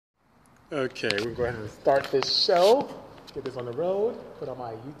Okay, we'll go ahead and start this show. Get this on the road. Put on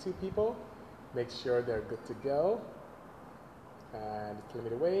my YouTube people. Make sure they're good to go. And it's telling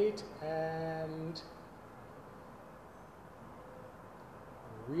me to wait. And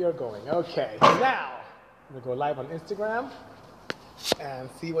we are going. Okay, now I'm going to go live on Instagram and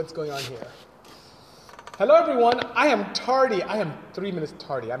see what's going on here. Hello, everyone. I am tardy. I am 3 minutes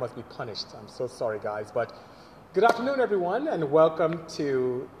tardy. I must be punished. I'm so sorry, guys. But good afternoon, everyone, and welcome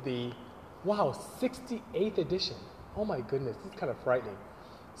to the 68th edition. Oh my goodness, this is kind of frightening.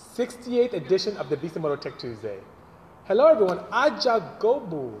 68th edition of the Bisimoto Tech Tuesday. Hello everyone,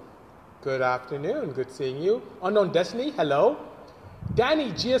 Ajagobu. Good afternoon, good seeing you. Unknown Destiny, hello.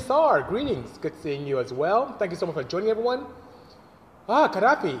 Danny GSR, greetings, good seeing you as well. Thank you so much for joining everyone.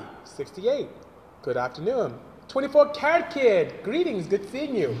 Karafi, 68, good afternoon. 24 Carrot Kid, greetings, good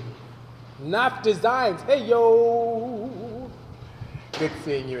seeing you. Naf Designs, hey yo. Good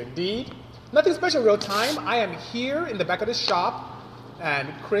seeing you indeed. Nothing special real time. I am here in the back of the shop, and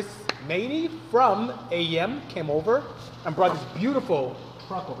Chris Maney from AEM came over and brought this beautiful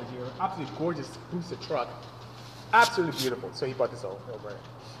truck over here. Absolutely gorgeous boosted truck. Absolutely beautiful. So he brought this over.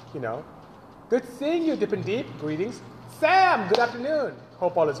 You know. Good seeing you, Dip and Deep. Greetings. Sam, good afternoon.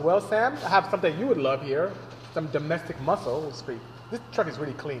 Hope all is well, Sam. I have something you would love here. Some domestic muscle. This truck is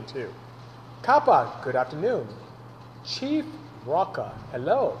really clean too. Kappa, good afternoon. Chief Rocka,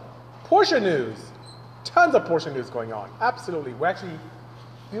 hello. Porsche news. Tons of Porsche news going on. Absolutely. We're actually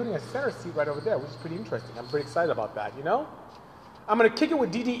building a center seat right over there, which is pretty interesting. I'm pretty excited about that, you know? I'm going to kick it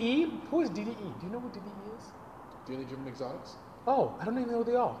with DDE. Who is DDE? Do you know who DDE is? Daily Driven Exotics? Oh, I don't even know who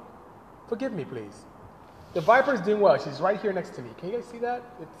they are. Forgive me, please. The Viper's doing well. She's right here next to me. Can you guys see that?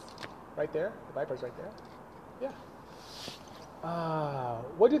 It's right there. The Viper's right there. Yeah.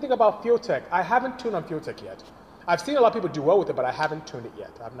 What do you think about Fuel Tech? I haven't tuned on Fuel Tech yet. I've seen a lot of people do well with it, but I haven't tuned it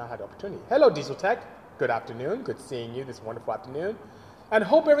yet. I've not had the opportunity. Hello, Diesel Tech. Good afternoon. Good seeing you this wonderful afternoon. And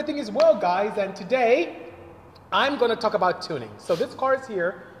hope everything is well, guys. And today, I'm going to talk about tuning. So this car is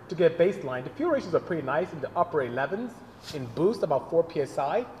here to get baseline. The fuel ratios are pretty nice in the upper 11s. In boost, about 4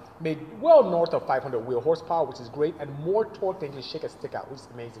 PSI. Made well north of 500 wheel horsepower, which is great. And more torque than you shake a stick out, which is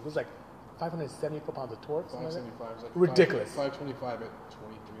amazing. It was like 574 pounds of torque. 575. Like ridiculous. 525 at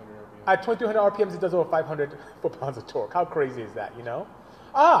 2300 RPM. At 2300 RPMs, it does over 500 foot-pounds of torque. How crazy is that, you know?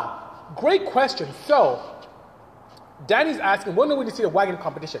 Great question. So, Danny's asking, when are we going to see the wagon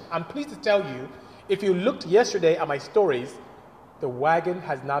competition? I'm pleased to tell you, if you looked yesterday at my stories, the wagon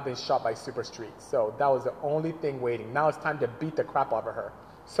has not been shot by Super Street. So that was the only thing waiting. Now it's time to beat the crap out of her.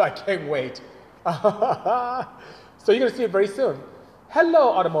 So I can't wait. So you're going to see it very soon. Hello,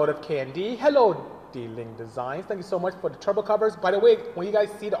 Automotive KND. Hello, D-Link Designs. Thank you so much for the turbo covers. By the way, when you guys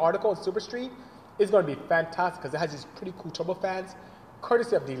see the article on Super Street, it's going to be fantastic because it has these pretty cool turbo fans,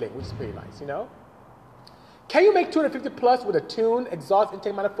 courtesy of D-Link, which is pretty nice, you know? Can you make 250 plus with a tuned exhaust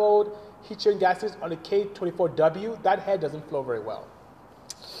intake manifold, heat shield gaskets on the K24W? That head doesn't flow very well.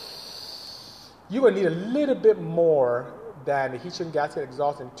 You're going to need a little bit more than the heat shield gasket,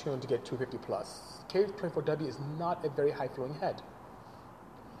 exhaust, and tune to get 250 plus. K24W is not a very high flowing head.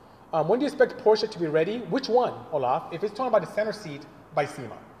 When do you expect Porsche to be ready? Which one, Olaf? If it's talking about the center seat, by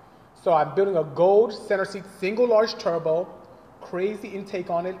SEMA. So I'm building a gold center seat, single large turbo, crazy intake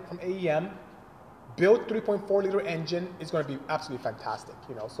on it from AEM, built 3.4 liter engine. It's going to be absolutely fantastic,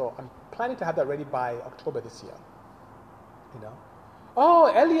 you know. So I'm planning to have that ready by October this year, you know. Oh,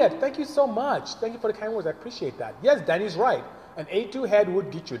 Elliot, thank you so much. Thank you for the kind words. I appreciate that. Yes, Danny's right. An A2 head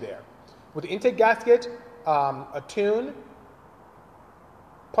would get you there. With the intake gasket, a tune,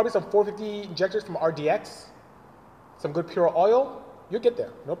 probably some 450 injectors from RDX, some good pure oil, you'll get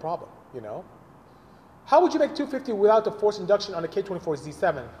there, no problem, you know. How would you make 250 without the forced induction on the K24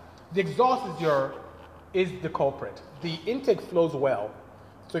 Z7? The exhaust is the culprit. The intake flows well,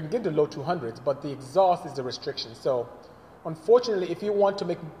 so you can get the low 200s, but the exhaust is the restriction. So, unfortunately, if you want to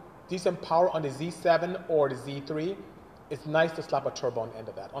make decent power on the Z7 or the Z3, it's nice to slap a turbo on the end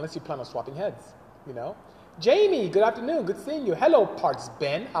of that, unless you plan on swapping heads, you know. Jamie, good afternoon. Good seeing you. Hello, Parts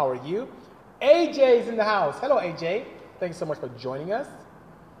Ben. How are you? AJ's in the house. Hello, AJ. Thanks so much for joining us.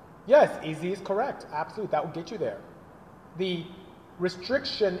 Yes, easy is correct. Absolutely. That will get you there. The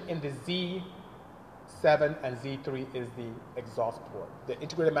restriction in the Z7 and Z3 is the exhaust port. The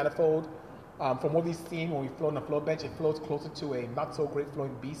integrated manifold, from what we've seen when we flow on the flow bench, it flows closer to a not so great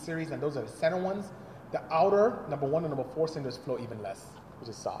flowing B series, and those are the center ones. The outer, number 1 and number 4 cylinders flow even less, which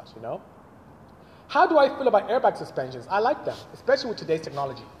is sad, you know? How do I feel about airbag suspensions? I like them, especially with today's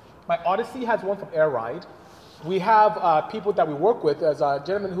technology. My Odyssey has one from Air Ride. We have people that we work with. There's a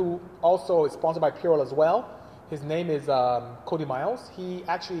gentleman who also is sponsored by Purell as well. His name is Cody Miles. He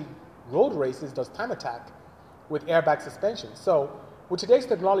actually road races does time attack with airbag suspension. So with today's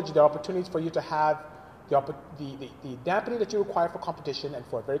technology, there are opportunities for you to have the dampening that you require for competition and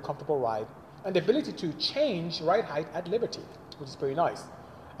for a very comfortable ride, and the ability to change ride height at liberty, which is pretty nice.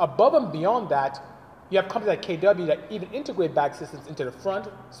 Above and beyond that, you have companies like KW that even integrate bag systems into the front.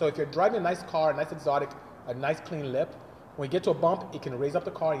 So if you're driving a nice car, a nice exotic, a nice clean lip, when you get to a bump, it can raise up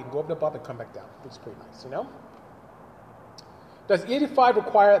the car, you can go up the bump and come back down, which is pretty nice, you know? Does E85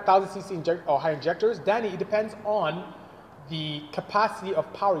 require 1,000cc or higher injectors? Danny, it depends on the capacity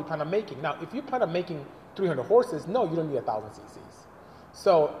of power you plan on making. Now, if you plan on making 300 horses, no, you don't need 1,000 cc's.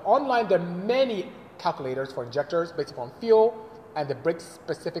 So online, there are many calculators for injectors based upon fuel and the brake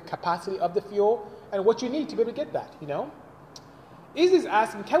specific capacity of the fuel and what you need to be able to get that, you know? Easy's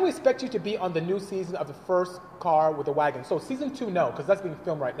asking, can we expect you to be on the new season of the first car with the wagon? So season 2, no, because that's being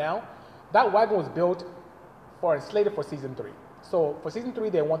filmed right now. That wagon was built for and slated for season 3. So for season 3,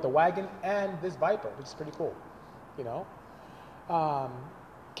 they want the wagon and this Viper, which is pretty cool, you know?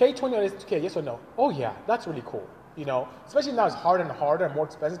 K20 on S2K, yes or no? Oh yeah, that's really cool. You know, especially now it's harder and harder and more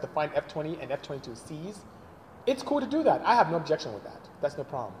expensive to find F20 and F22Cs. It's cool to do that. I have no objection with that. That's no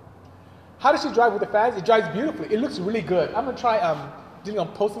problem. How does she drive with the fans? It drives beautifully. It looks really good. I'm gonna try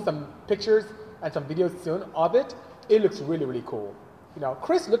posting some pictures and some videos soon of it. It looks really, really cool. You know,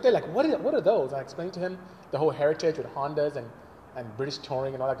 Chris looked at it like, what are those? I explained to him the whole heritage with Hondas and British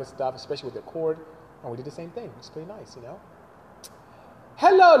touring and all that good stuff, especially with the Accord. And we did the same thing. It's pretty nice, you know.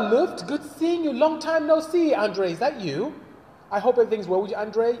 Hello, Luft. Good seeing you. Long time no see, Andre. Is that you? I hope everything's well with you,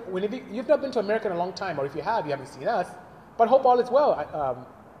 Andre. You've not been to America in a long time, or if you have, you haven't seen us. But hope all is well.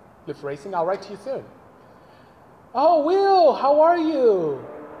 Lift Racing, I'll write to you soon. Oh, Will, how are you?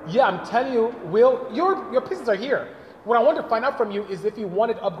 Yeah, I'm telling you, Will, your pistons are here. What I want to find out from you is if you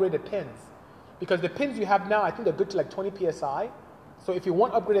wanted upgraded pins. Because the pins you have now, I think they're good to like 20 PSI. So if you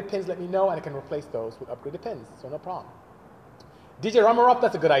want upgraded pins, let me know, and I can replace those with upgraded pins. So no problem. DJ Ramarov,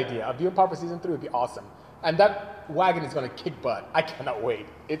 that's a good idea. A viewing power for season 3 would be awesome. And that wagon is going to kick butt. I cannot wait.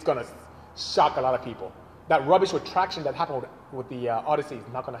 It's going to shock a lot of people. That rubbish with traction that happened with the Odyssey is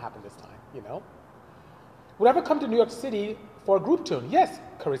not going to happen this time, you know? Would I ever come to New York City for a group tune? Yes,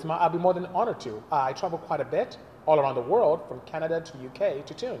 Charisma, I'll be more than honored to. I travel quite a bit all around the world, from Canada to UK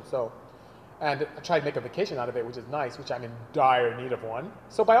to tune. So, and I try to make a vacation out of it, which is nice, which I'm in dire need of one.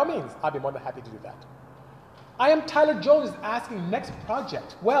 So by all means, I'll be more than happy to do that. I am Tyler Jones is asking next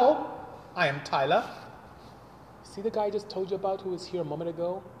project. Well, I am Tyler. See the guy I just told you about who was here a moment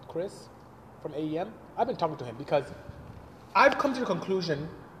ago, Chris, from AEM? I've been talking to him because I've come to the conclusion,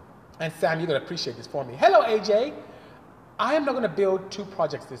 and Sam, you're going to appreciate this for me. Hello, AJ. I am not going to build 2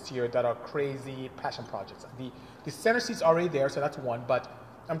 projects this year that are crazy passion projects. The center seat's already there, so that's one, but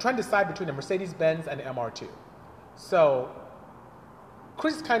I'm trying to decide between the Mercedes-Benz and the MR2. So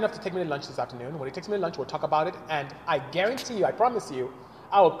Chris is kind enough to take me to lunch this afternoon. When he takes me to lunch, we'll talk about it, and I guarantee you, I promise you,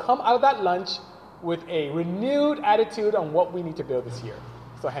 I will come out of that lunch with a renewed attitude on what we need to build this year.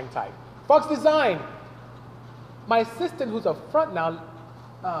 So hang tight. Fox Design. My assistant, who's up front now,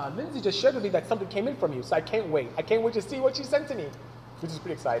 Lindsay, just shared with me that something came in from you, so I can't wait. I can't wait to see what she sent to me, which is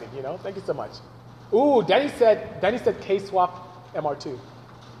pretty exciting, you know? Thank you so much. Ooh, Danny said K-swap MR2.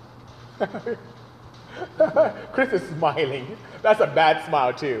 Chris is smiling. That's a bad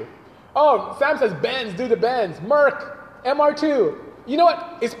smile, too. Oh, Sam says Benz, do the Benz. Merc, MR2. You know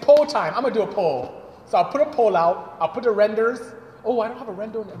what? It's poll time. I'm going to do a poll. So I'll put a poll out. I'll put the renders. Oh, I don't have a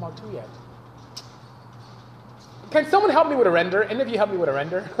render in the MR2 yet. Can someone help me with a render? Any of you help me with a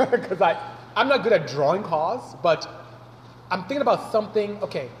render? Because I'm not good at drawing cars, but I'm thinking about something.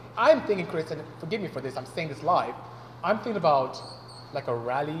 Okay, I'm thinking, Chris, and forgive me for this, I'm saying this live. I'm thinking about like a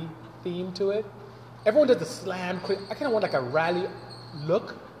rally theme to it. Everyone does the slam. I kind of want like a rally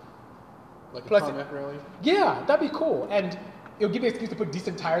look. Like Plus, a Tarmac rally? Yeah, that'd be cool. And it'll give me an excuse to put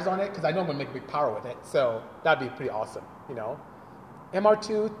decent tires on it because I know I'm going to make big power with it. So that'd be pretty awesome, you know.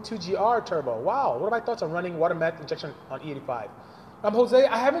 MR2 2GR turbo. Wow, what are my thoughts on running water meth injection on E85? Jose,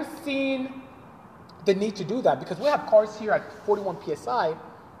 I haven't seen the need to do that because we have cars here at 41 PSI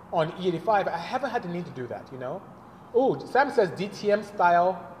on E85. I haven't had the need to do that, you know. Oh, Sam says DTM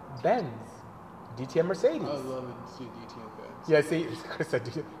style Benz. DTM Mercedes. I love to see DTM Benz. Yeah, see, Chris said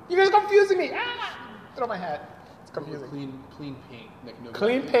DTM. You guys are confusing me. Throw my hat. It's confusing. Clean paint. Like no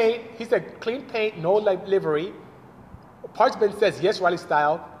clean paint. He said clean paint, no livery. Parts Ben says yes, rally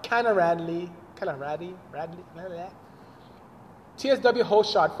style. Kinda Radley. TSW whole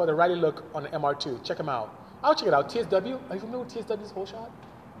shot for the rally look on the MR2. Check him out. I'll check it out. TSW. Are you familiar with TSW's whole shot?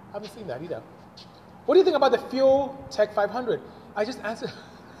 I haven't seen that either. What do you think about the Fuel Tech 500? I just answered.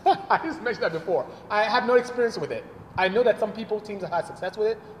 I just mentioned that before. I have no experience with it. I know that some people seem to have success with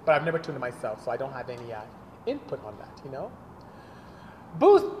it, but I've never tuned it myself, so I don't have any input on that, you know?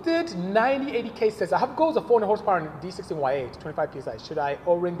 Boosted 9080K says, I have goals of 400 horsepower in D16Y8, 25 PSI. Should I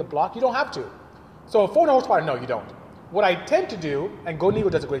O-ring the block? You don't have to. So 400 horsepower, no, you don't. What I tend to do, and GoNevo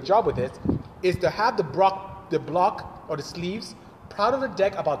does a great job with this, is to have the block or the sleeves proud of the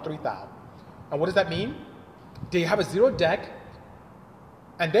deck about 3 thou. And what does that mean? They have a 0 deck,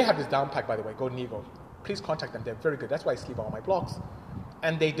 and they have this down pack, by the way, GoNevo. Please contact them, they're very good. That's why I sleeve all my blocks.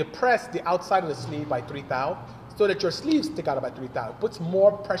 And they depress the outside of the sleeve by 3 thou, so that your sleeves stick out about 3 thou. It puts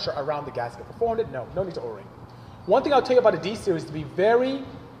more pressure around the gasket. For 400, no need to O-ring. One thing I'll tell you about the D series is to be very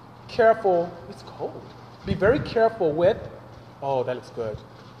careful. It's cold. Be very careful with, oh, that looks good.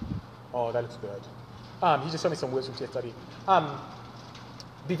 Oh, that looks good. He just showed me some wisdom case study.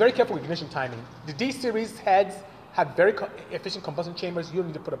 Be very careful with ignition timing. The D series heads have very efficient combustion chambers. You don't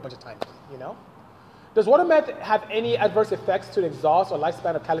need to put a bunch of time in, you know? Does WaterMeth have any adverse effects to the exhaust or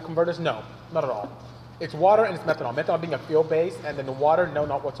lifespan of catalytic converters? No, not at all. It's water and it's methanol. Methanol being a fuel base, and then the water, no,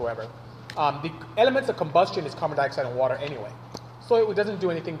 not whatsoever. The elements of combustion is carbon dioxide and water anyway. So it doesn't do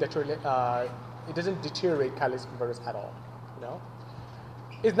anything it doesn't deteriorate catalytic converters at all, you know?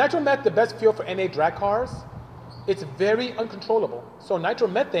 Is nitrometh the best fuel for NA drag cars? It's very uncontrollable. So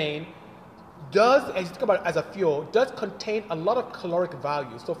nitromethane does, as you think about it as a fuel, does contain a lot of caloric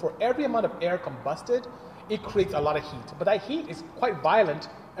value. So for every amount of air combusted, it creates a lot of heat. But that heat is quite violent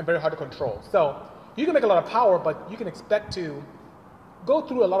and very hard to control. So you can make a lot of power, but you can expect to go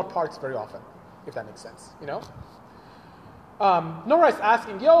through a lot of parts very often, if that makes sense, you know? Nora is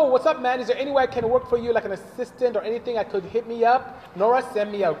asking, yo, what's up, man? Is there any way I can work for you, like an assistant or anything? I could hit me up. Nora,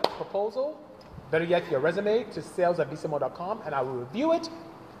 send me a proposal. Better yet, your resume to sales@bcmo.com, and I will review it.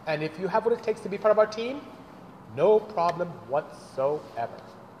 And if you have what it takes to be part of our team, no problem whatsoever.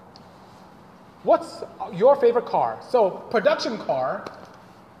 What's your favorite car? So, production car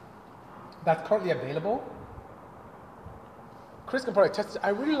that's currently available. Chris can probably test it. I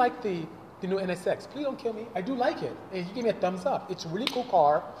really like the new NSX. Please don't kill me. I do like it. And he gave me a thumbs up. It's a really cool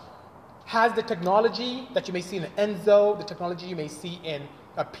car. Has the technology that you may see in an Enzo, the technology you may see in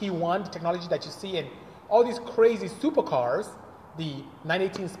a P1, the technology that you see in all these crazy supercars, the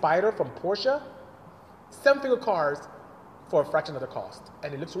 918 Spider from Porsche, 7-figure cars for a fraction of the cost.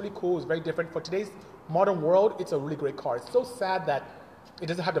 And it looks really cool. It's very different. For today's modern world, it's a really great car. It's so sad that it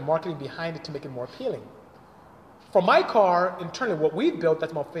doesn't have the marketing behind it to make it more appealing. For my car, internally, what we've built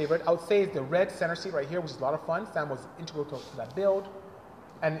that's my favorite, I would say is the red center seat right here, which is a lot of fun. Sam was integral to that build.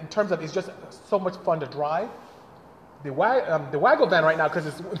 And in terms of, it's just so much fun to drive. The Waggle van right now, because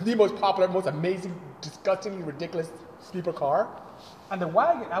it's the most popular, most amazing, disgustingly ridiculous sleeper car. And the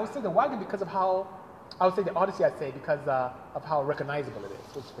wagon, I would say the wagon because of how, I would say the Odyssey, I'd say because of how recognizable it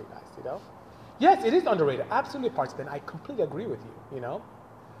is, which is pretty nice, you know? Yes, it is underrated. Absolutely, Parksman. I completely agree with you, you know?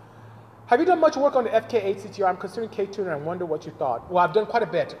 Have you done much work on the FK8 CTR? I'm considering K-Tuner and wonder what you thought. Well, I've done quite a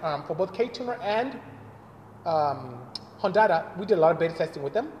bit. For both K-Tuner and Honda, we did a lot of beta testing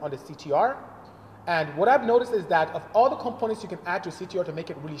with them on the CTR. And what I've noticed is that of all the components you can add to a CTR to make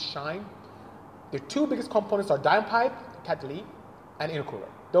it really shine, the two biggest components are downpipe, catalytic, and intercooler.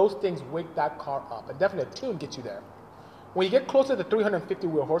 Those things wake that car up. And definitely a tune gets you there. When you get closer to 350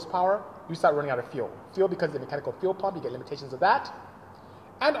 wheel horsepower, you start running out of fuel. Fuel because of the mechanical fuel pump, you get limitations of that.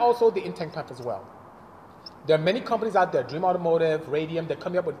 And also the in-tank pump as well. There are many companies out there, Dream Automotive, Radium, that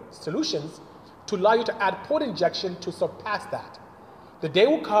come up with solutions to allow you to add port injection to surpass that. The day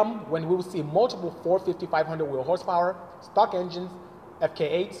will come when we will see multiple 450, 500 wheel horsepower, stock engines,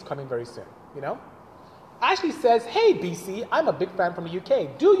 FK8s coming very soon, you know? Ashley says, hey BC, I'm a big fan from the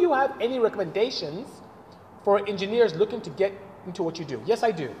UK. Do you have any recommendations for engineers looking to get into what you do? Yes, I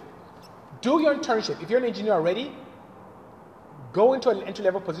do. Do your internship. If you're an engineer already, go into an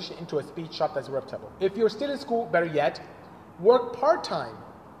entry-level position into a speed shop that's reputable. If you're still in school, better yet, work part-time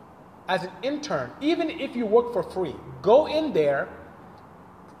as an intern, even if you work for free. Go in there,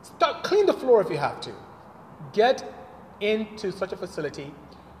 clean the floor if you have to. Get into such a facility,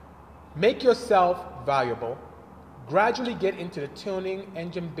 make yourself valuable, gradually get into the tuning,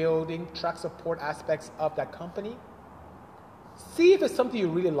 engine building, track support aspects of that company. See if it's something you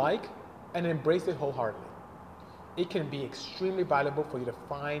really like and embrace it wholeheartedly. It can be extremely valuable for you to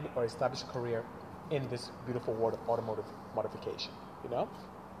find or establish a career in this beautiful world of automotive modification, you know?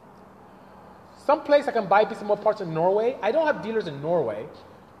 Someplace I can buy more parts in Norway. I don't have dealers in Norway,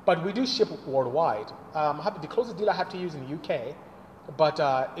 but we do ship worldwide. The closest dealer I have to use in the UK, but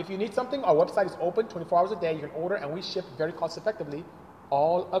if you need something, our website is open 24 hours a day. You can order, and we ship very cost effectively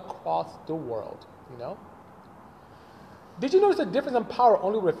all across the world, you know? Did you notice a difference in power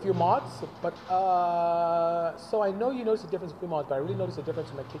only with a few mods? But so I know you noticed a difference in few mods, but I really noticed a difference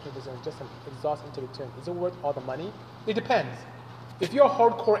in my kicking design. Just an exhaust into the tune. Is it worth all the money? It depends. If you're a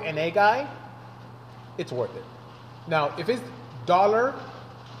hardcore NA guy, it's worth it. Now, if it's dollar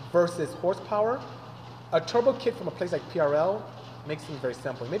versus horsepower, a turbo kit from a place like PRL makes things very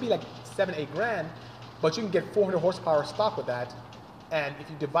simple. Maybe like 7-8 grand, but you can get 400 horsepower stock with that. And if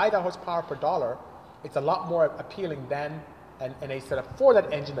you divide that horsepower per dollar, it's a lot more appealing than an NA setup for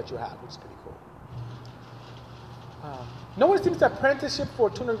that engine that you have, which is pretty cool. No one seems to apprenticeship for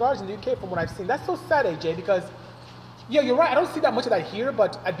tuner guards in the UK from what I've seen. That's so sad, AJ, because, yeah, you're right. I don't see that much of that here,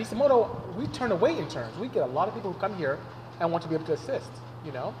 but at Bisimoto, we turn away interns. We get a lot of people who come here and want to be able to assist,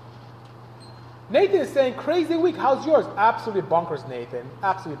 you know? Nathan is saying, crazy week, how's yours? Absolutely bonkers, Nathan.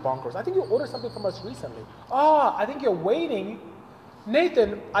 Absolutely bonkers. I think you ordered something from us recently. I think you're waiting.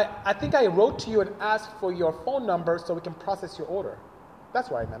 Nathan, I think I wrote to you and asked for your phone number so we can process your order. That's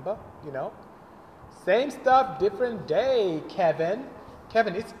what I remember, you know. Same stuff, different day, Kevin.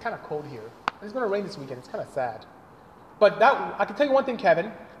 Kevin, it's kind of cold here. It's going to rain this weekend. It's kind of sad. But that, I can tell you one thing,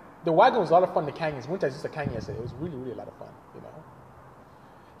 Kevin. The wagon was a lot of fun, the canyons. Winter is just a canyon yesterday. It was really, really a lot of fun, you know.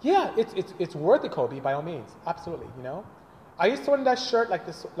 Yeah, it's worth it, Kobe, by all means. Absolutely, you know. Are you sorting that shirt like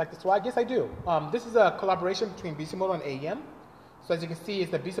this swag? Yes, I do. This is a collaboration between Bisimoto and AEM. So as you can see,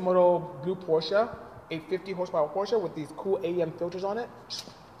 it's the Bisimoto Blue Porsche, 850 horsepower Porsche with these cool AEM filters on it.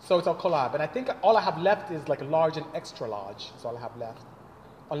 So it's a collab. And I think all I have left is like a large and extra large. That's all I have left.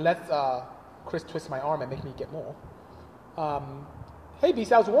 Unless Chris twists my arm and make me get more. Hey,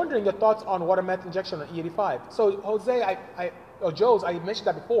 BC, I was wondering your thoughts on water meth injection on E85. So Jose, Joe's, I mentioned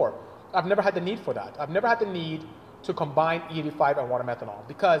that before. I've never had the need for that. I've never had the need to combine E85 and water methanol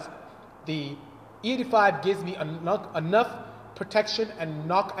because the E85 gives me enough protection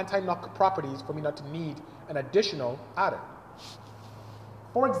and anti-knock properties for me not to need an additional adder.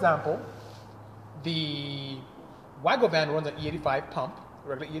 For example, the Wagovan runs an E85 pump,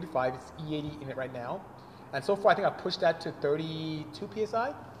 regular E85, it's E80 in it right now. And so far I think I've pushed that to 32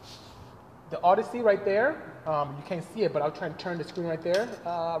 PSI. The Odyssey right there, you can't see it, but I'll try and turn the screen right there,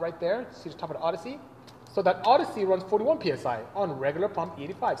 see the top of the Odyssey. So that Odyssey runs 41 PSI on regular pump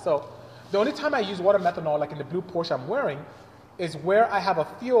E85. So the only time I use water methanol, like in the blue Porsche I'm wearing, is where I have a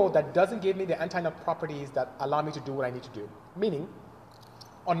fuel that doesn't give me the anti-knock properties that allow me to do what I need to do. Meaning,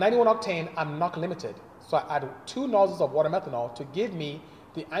 on 91 octane, I'm knock limited. So I add 2 nozzles of water methanol to give me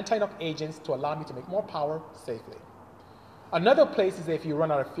the anti-knock agents to allow me to make more power safely. Another place is if you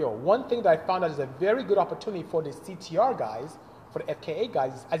run out of fuel. One thing that I found out is a very good opportunity for the CTR guys, for the FKA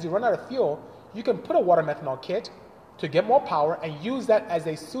guys, is as you run out of fuel, you can put a water methanol kit to get more power and use that as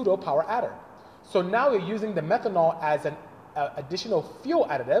a pseudo power adder. So now you're using the methanol as an additional fuel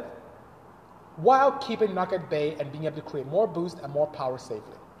additive while keeping knock at bay and being able to create more boost and more power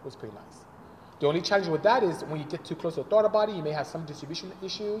safely. It was pretty nice. The only challenge with that is when you get too close to the throttle body, you may have some distribution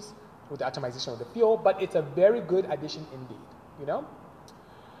issues with the atomization of the fuel, but it's a very good addition indeed, you know?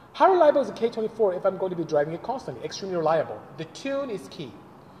 How reliable is the K24 if I'm going to be driving it constantly? Extremely reliable. The tune is key.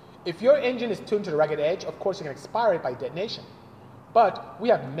 If your engine is tuned to the ragged edge, of course you can expire it by detonation. But we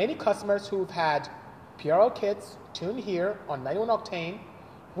have many customers who've had PRL kits tuned here on 91 octane.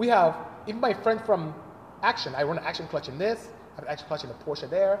 We have, even my friend from Action, I run an Action clutch in this, I have an Action clutch in the Porsche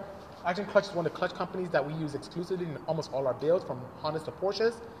there. Action Clutch is one of the clutch companies that we use exclusively in almost all our builds, from Hondas to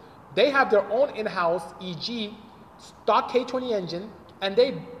Porsches. They have their own in-house EG stock K20 engine, and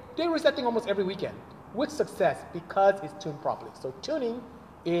they race that thing almost every weekend with success because it's tuned properly. So tuning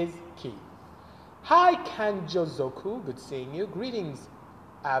is key. Hi, Kanjozoku. Good seeing you. Greetings,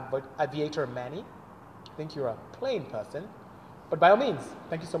 Aviator Manny. I think you're a plain person. But by all means,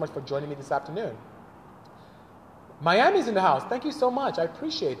 thank you so much for joining me this afternoon. Miami's in the house. Thank you so much. I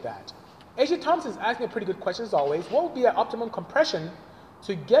appreciate that. AJ Thompson's asking a pretty good question as always. What would be an optimum compression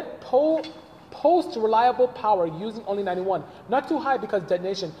to get post-reliable power using only 91? Not too high because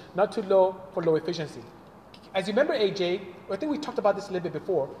detonation, not too low for low efficiency. As you remember, AJ, I think we talked about this a little bit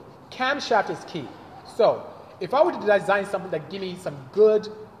before, camshaft is key. So if I were to design something that give me some good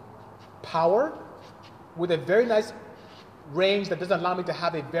power with a very nice range that doesn't allow me to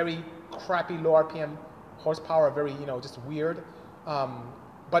have a very crappy low RPM horsepower, very, just weird.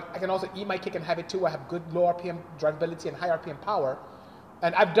 But I can also eat my cake and have it too. I have good low RPM drivability and high RPM power.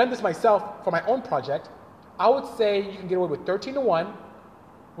 And I've done this myself for my own project. I would say you can get away with 13-to-1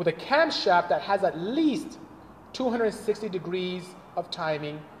 with a camshaft that has at least 260 degrees of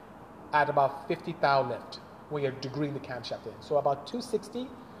timing at about 50 thou lift when you're degreeing the camshaft in. So about 260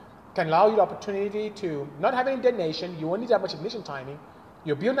 can allow you the opportunity to not have any detonation. You won't need that much ignition timing.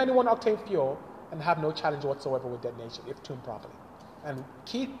 You'll be on 91 octane fuel, and have no challenge whatsoever with detonation if tuned properly. And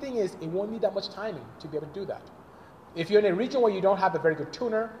key thing is, it won't need that much timing to be able to do that. If you're in a region where you don't have a very good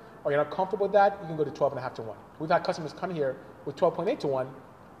tuner, or you're not comfortable with that, you can go to 12.5 to 1. We've had customers come here with 12.8 to 1.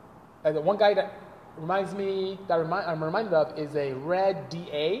 And the one guy that I'm reminded of is a red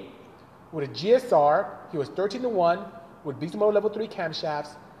DA with a GSR. He was 13 to 1 with Beast Motor Level 3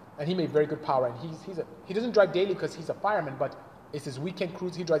 camshafts, and he made very good power. And he doesn't drive daily because he's a fireman, but it's his weekend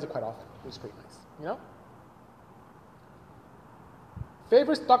cruise. He drives it quite often, which is pretty nice, you know?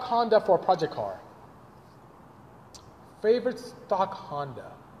 Favorite stock Honda for a project car? Favorite stock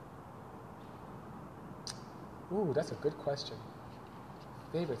Honda? Ooh, that's a good question.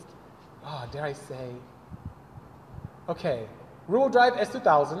 Favorites? Dare I say? Okay, rear-wheel drive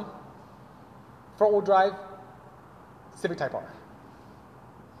S2000, front-wheel drive Civic Type R.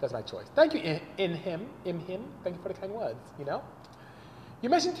 That's my choice. Thank you, in him. Thank you for the kind words, you know? You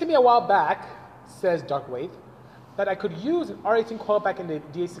mentioned to me a while back, says Dark Wave, that I could use an R18 coil pack in the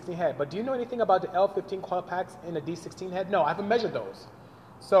D16 head, but do you know anything about the L15 coil packs in the D16 head? No, I haven't measured those.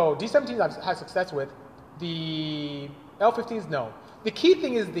 So D17s I've had success with. The L15s, no. The key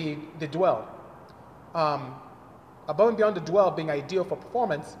thing is the dwell. Above and beyond the dwell being ideal for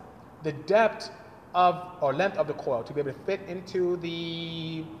performance, the depth or length of the coil to be able to fit into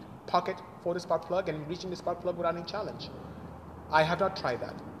the pocket for the spark plug and reaching the spark plug without any challenge. I have not tried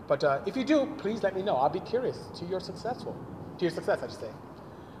that. But if you do, please let me know. I'll be curious to your success, I should say.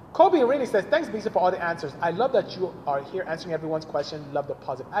 Kobe Rainey says, thanks, Bisa, for all the answers. I love that you are here answering everyone's question. Love the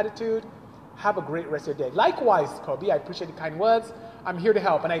positive attitude. Have a great rest of your day. Likewise, Kobe, I appreciate the kind words. I'm here to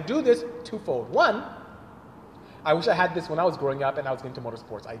help. And I do this twofold. One, I wish I had this when I was growing up and I was getting into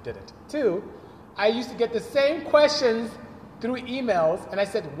motorsports. I didn't. Two, I used to get the same questions through emails, and I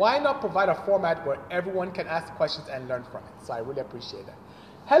said, why not provide a format where everyone can ask questions and learn from it? So I really appreciate that.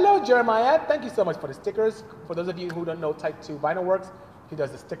 Hello, Jeremiah. Thank you so much for the stickers. For those of you who don't know Type 2 Vinyl Works, he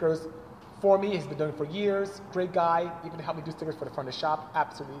does the stickers for me. He's been doing it for years. Great guy. Even helped me do stickers for the front of the shop.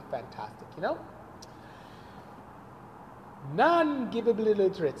 Absolutely fantastic, you know? Non-givable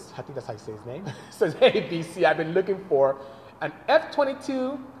literates, I think that's how you say his name, says, hey, BC, I've been looking for an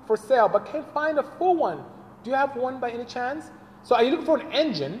F22 for sale, but can't find a full one. Do you have one by any chance? So are you looking for an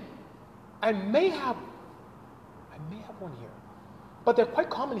engine? I may have one here. But they're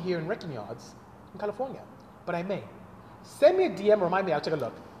quite common here in wrecking yards in California. But I may. Send me a DM, remind me, I'll take a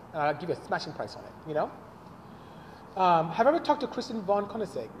look. I'll give you a smashing price on it, you know? Have I ever talked to Christian von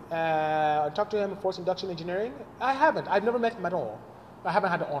Koenigsegg? Talked to him at Force Induction Engineering? I haven't. I've never met him at all. I haven't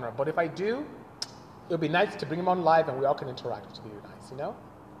had the honor. But if I do, it would be nice to bring him on live and we all can interact, which would be nice, you know?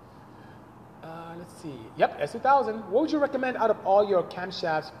 Let's see. Yep, S2000. What would you recommend out of all your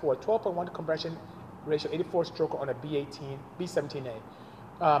camshafts for a 12.1 compression ratio 84 stroker on a B17A?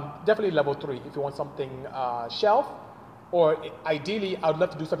 Definitely level 3 if you want something shelf, or ideally I would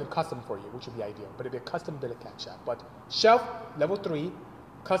love to do something custom for you, which would be ideal, but it'd be a custom billet camshaft. But shelf, level 3,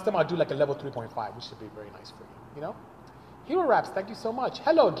 custom I'll do like a level 3.5, which should be very nice for you, you know? Hero Raps, thank you so much.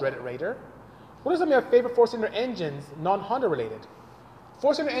 Hello, Dreaded Raider. What are some of your favorite 4-cylinder engines, non-Honda related?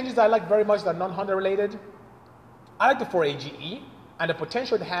 4-cylinder engines I like very much that are non-Honda related. I like the 4AGE and the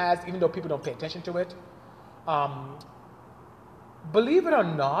potential it has, even though people don't pay attention to it. Believe it or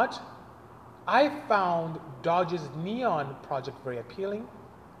not, I found Dodge's Neon project very appealing.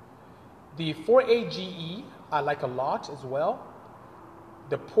 The 4AGE I like a lot as well.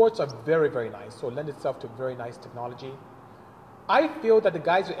 The ports are very, very nice, so it lends itself to very nice technology. I feel that the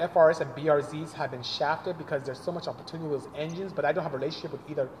guys with FRS and BRZs have been shafted because there's so much opportunity with those engines, but I don't have a relationship with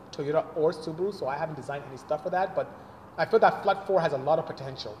either Toyota or Subaru, so I haven't designed any stuff for that. But I feel that Flat 4 has a lot of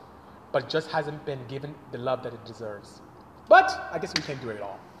potential, but just hasn't been given the love that it deserves. But I guess we can do it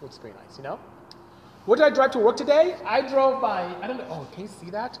all, which is pretty nice, you know? What did I drive to work today? I drove by, I don't know, oh, can you see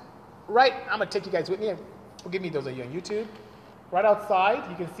that? Right, I'm gonna take you guys with me. Forgive me, those of you on YouTube. Right outside,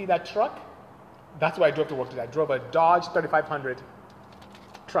 you can see that truck. That's why I drove to work today. I drove a Dodge 3500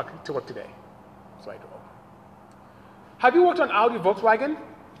 truck to work today. So I drove. Have you worked on Audi, Volkswagen?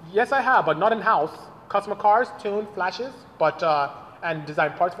 Yes, I have, but not in-house. Customer cars, tuned, flashes, but and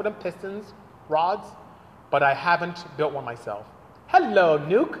designed parts for them, pistons, rods, but I haven't built one myself. Hello,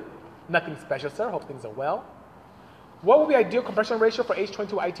 Nuke. Nothing special, sir. Hope things are well. What would be ideal compression ratio for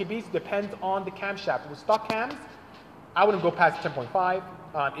H22 ITBs? Depends on the camshaft. With stock cams, I wouldn't go past 10.5.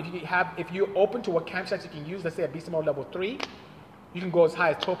 If you're open to what camshafts you can use, let's say a BCMO level 3, you can go as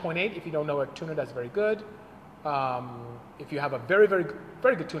high as 12.8. If you don't know a tuner that's very good, if you have a very, very,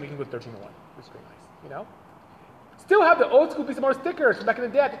 very good tuner, you can go 13 to 1. It's very nice, you know. Still have the old school BCMO stickers from back in the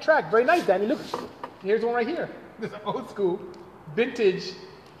day at the track. Very nice, Danny. Look, here's one right here. This is an old school, vintage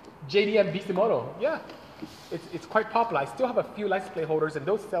JDM Bisimoto, yeah. It's quite popular. I still have a few license plate holders, and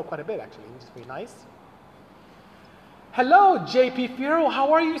those sell quite a bit, actually, which is pretty nice. Hello, JP Firo.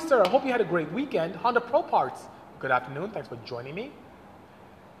 How are you, sir? Hope you had a great weekend. Honda Pro Parts. Good afternoon. Thanks for joining me.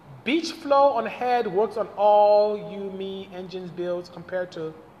 Beach flow on head works on all UME engines builds compared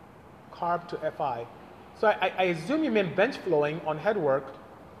to carb to FI. So I assume you mean bench flowing on head work.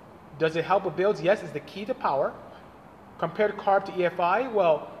 Does it help with builds? Yes, it's the key to power. Compared carb to EFI,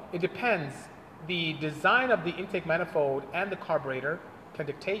 well, it depends. The design of the intake manifold and the carburetor can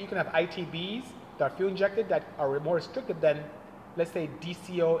dictate. You can have ITBs that are fuel injected that are more restricted than, let's say,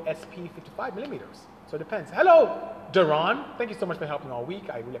 DCO SP 55 millimeters. So it depends. Hello, Duran. Thank you so much for helping all week.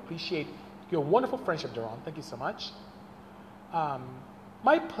 I really appreciate your wonderful friendship, Duran. Thank you so much.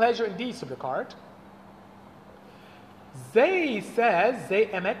 My pleasure indeed, Supercard. Zay says, Zay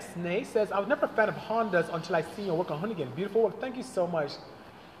MX Nay says, I was never a fan of Hondas until I seen your work on Hoonigan. Beautiful work. Thank you so much.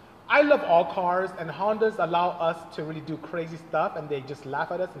 I love all cars, and Hondas allow us to really do crazy stuff, and they just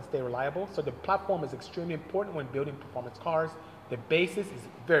laugh at us and stay reliable. So the platform is extremely important when building performance cars. The basis is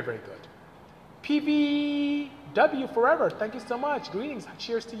very, very good. PVW Forever, thank you so much. Greetings.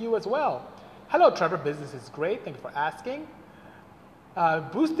 Cheers to you as well. Hello, Trevor. Business is great. Thank you for asking.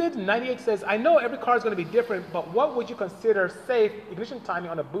 Boosted 98 says, I know every car is going to be different, but what would you consider safe ignition timing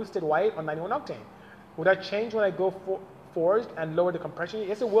on a boosted Y8 on 91 octane? Would that change when I go forged and lower the compression?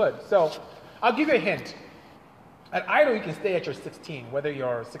 Yes, it would. So I'll give you a hint. At idle, you can stay at your 16, whether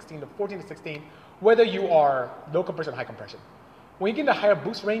you're 16 to 14 to 16, whether you are low compression or high compression. When you get into higher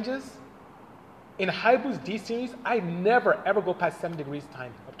boost ranges, in high boost D series, I never ever go past 7 degrees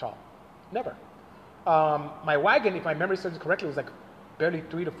time up top. Never. My wagon, if my memory serves correctly, was like barely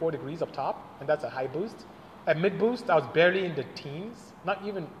 3 to 4 degrees up top, and that's a high boost. At mid boost, I was barely in the teens, not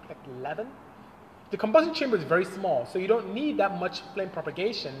even like 11. The combustion chamber is very small, so you don't need that much flame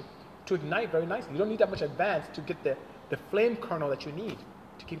propagation to ignite very nicely. You don't need that much advance to get the flame kernel that you need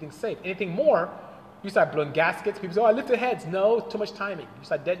to keep things safe. Anything more, you start blowing gaskets. People say, oh, I lifted heads. No, too much timing. You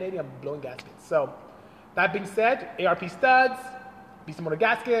start detonating and blowing gaskets. So that being said, ARP studs, Bisimoto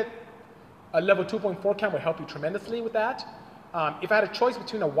gasket, a level 2.4 cam will help you tremendously with that. If I had a choice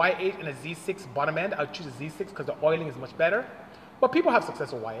between a Y8 and a Z6 bottom end, I would choose a Z6 because the oiling is much better. But people have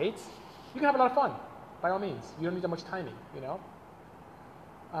successful Y8s. You can have a lot of fun, by all means. You don't need that much timing, you know.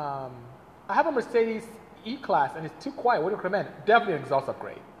 I have a Mercedes E-Class, and it's too quiet. What do you recommend? Definitely an exhaust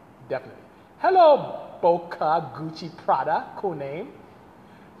upgrade. Definitely. Hello, Boca Gucci Prada. Cool name.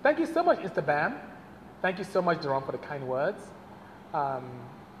 Thank you so much, Instabam. Thank you so much, Jerome, for the kind words. Can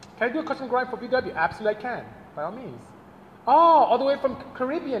I do a custom grind for BW? Absolutely, I can, by all means. Oh, all the way from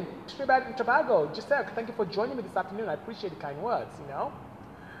Caribbean, Trinidad and Tobago. Giselle, thank you for joining me this afternoon. I appreciate the kind words, you know.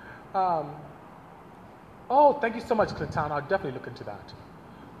 Oh, thank you so much, Clinton. I'll definitely look into that.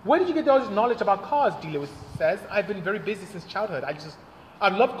 Where did you get all this knowledge about cars? D. Lewis says. I've been very busy since childhood.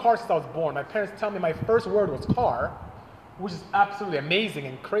 I've loved cars since I was born. My parents tell me my first word was car, which is absolutely amazing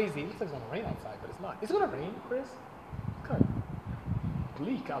and crazy. It looks like it's going to rain outside, but it's not. Is it going to rain, Chris? It's kind of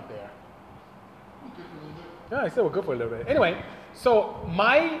bleak out there. Yeah, I said we're good for a little bit. Anyway, so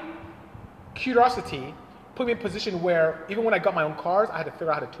my curiosity put me in a position where even when I got my own cars, I had to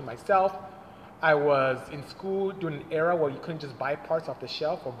figure out how to tune myself. I was in school during an era where you couldn't just buy parts off the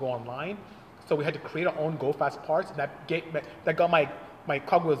shelf or go online. So we had to create our own go-fast parts, and that got my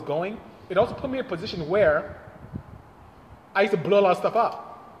cogwheels going. It also put me in a position where I used to blow a lot of stuff up.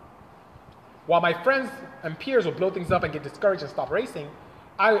 While my friends and peers would blow things up and get discouraged and stop racing,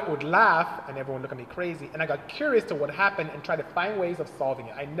 I would laugh and everyone would look at me crazy. And I got curious to what happened and tried to find ways of solving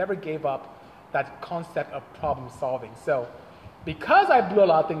it. I never gave up that concept of problem solving. So because I blew a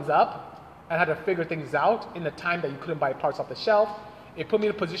lot of things up and had to figure things out in the time that you couldn't buy parts off the shelf, it put me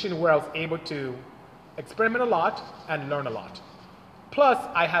in a position where I was able to experiment a lot and learn a lot. Plus,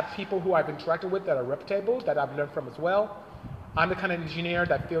 I have people who I've interacted with that are reputable that I've learned from as well. I'm the kind of engineer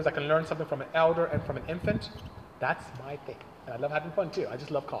that feels I can learn something from an elder and from an infant. That's my thing. And I love having fun too. I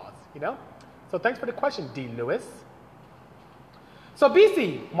just love cars, you know? So thanks for the question, D. Lewis. So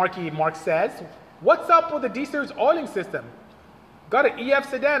BC, Mark says, what's up with the D-Series oiling system? Got an EF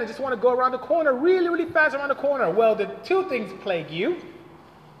sedan and just want to go around the corner really, really fast around the corner. Well, the two things plague you.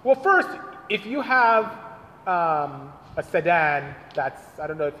 Well, first, if you have a sedan that's, I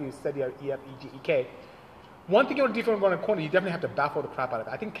don't know if you said you have EF, EG, EK, one thing you want to do if you want to go around the corner, you definitely have to baffle the crap out of it.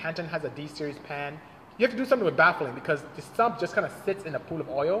 I think Canton has a D-Series pan. You have to do something with baffling because the sump just kind of sits in a pool of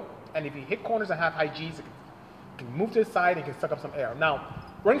oil, and if you hit corners and have high Gs, it can move to the side and it can suck up some air. Now,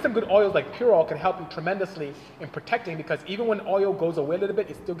 running some good oils like Pure Oil can help you tremendously in protecting because even when oil goes away a little bit,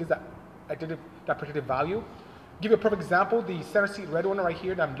 it still gives that protective value. Give you a perfect example, the center seat red one right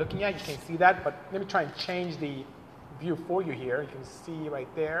here that I'm looking at, you can't see that, but let me try and change the view for you here. You can see right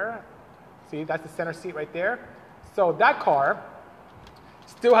there. See, that's the center seat right there. So that car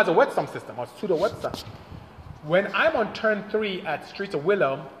still has a wet sump system, or pseudo wet sump. When I'm on turn 3 at Streets of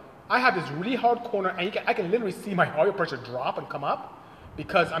Willow, I have this really hard corner, and I can literally see my oil pressure drop and come up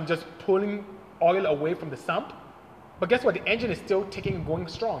because I'm just pulling oil away from the sump. But guess what? The engine is still ticking and going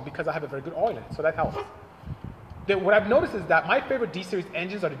strong because I have a very good oil in it, so that helps. What I've noticed is that my favorite D-Series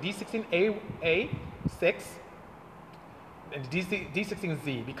engines are the D16A6 and the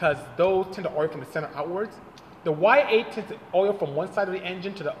D16Z because those tend to oil from the center outwards. The Y8 tends to oil from one side of the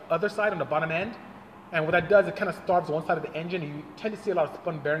engine to the other side on the bottom end. And what that does, it kind of starves one side of the engine. You tend to see a lot of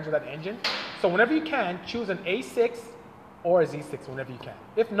spun bearings with that engine. So whenever you can, choose an A6 or a Z6 whenever you can.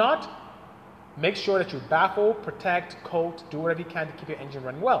 If not, make sure that you baffle, protect, coat, do whatever you can to keep your engine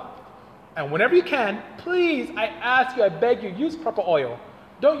running well. And whenever you can, please, I ask you, I beg you, use proper oil.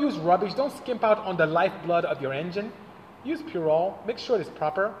 Don't use rubbish. Don't skimp out on the lifeblood of your engine. Use pure oil. Make sure it's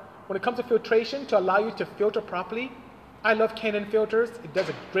proper. When it comes to filtration, to allow you to filter properly, I love K&N filters. It does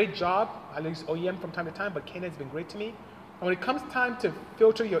a great job. I use OEM from time to time, but K&N has been great to me. And when it comes time to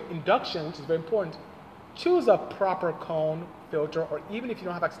filter your induction, which is very important, choose a proper cone filter, or even if you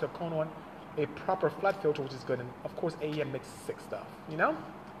don't have access to a cone one, a proper flat filter, which is good. And of course, AEM makes sick stuff, you know?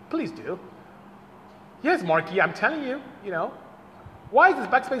 Please do. Yes, Marky, I'm telling you, you know. Why is this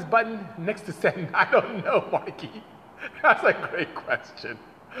backspace button next to send? I don't know, Marky. That's a great question.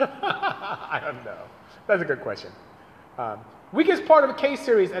 I don't know. That's a good question. Weakest part of a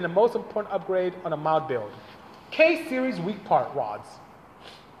K-Series and the most important upgrade on a mild build. K-Series weak part, rods.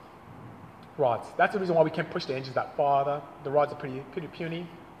 Rods. That's the reason why we can't push the engines that far. The rods are pretty puny,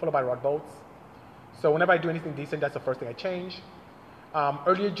 followed by rod bolts. So whenever I do anything decent, that's the first thing I change.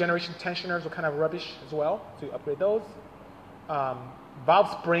 Earlier generation tensioners were kind of rubbish as well, so you upgrade those.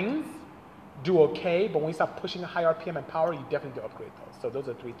 Valve springs do okay, but when you start pushing high RPM and power, you definitely do upgrade those. So those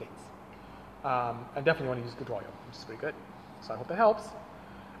are 3 things. And definitely want to use good oil, which is pretty good. So I hope that helps.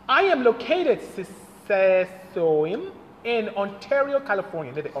 I am located in Ontario,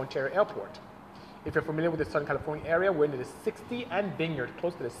 California, near the Ontario Airport. If you're familiar with the Southern California area, we're near the 60 and Vineyard,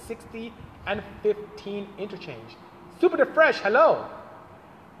 close to the 60 and 15 interchange. Super Fresh, hello.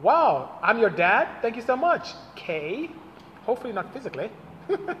 Wow, I'm your dad. Thank you so much. Kay, hopefully not physically.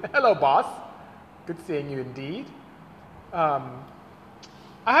 Hello, boss. Good seeing you indeed. I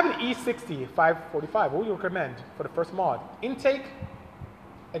have an E60 545. What would you recommend for the first mod? Intake,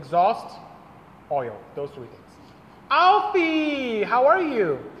 exhaust, oil. Those 3 things. Alfie, how are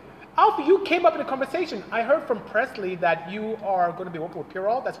you? Alfie, you came up in the conversation. I heard from Presley that you are going to be working with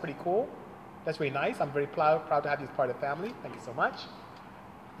Purell. That's pretty cool. That's really nice. I'm very proud to have you as part of the family. Thank you so much.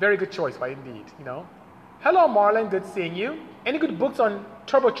 Very good choice, right? Indeed, you know. Hello, Marlon. Good seeing you. Any good books on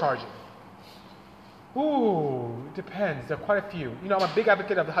turbocharging? Ooh, it depends. There are quite a few. You know, I'm a big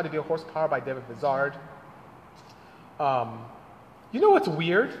advocate of How to Build Horsepower by David Vizard. You know what's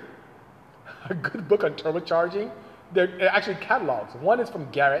weird? A good book on turbocharging. They're actually catalogs. One is from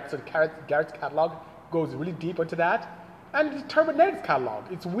Garrett, so Garrett's catalog goes really deep into that. And the Turbonetics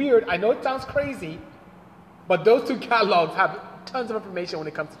catalog. It's weird. I know it sounds crazy, but those 2 catalogs have tons of information when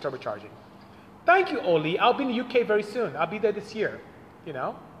it comes to turbocharging. Thank you, Oli. I'll be in the UK very soon. I'll be there this year, you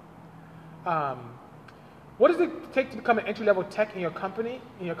know. What does it take to become an entry-level tech in your company?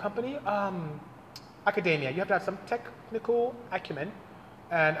 Academia. You have to have some technical acumen,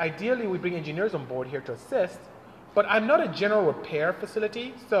 and ideally we bring engineers on board here to assist. But I'm not a general repair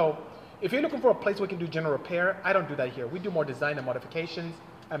facility, so if you're looking for a place where we can do general repair, I don't do that here. We do more design and modifications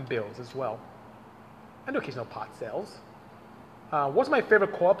and builds as well, and occasional pot sales. What's my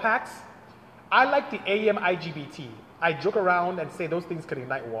favorite coil packs? I like the AEM IGBT. I joke around and say those things can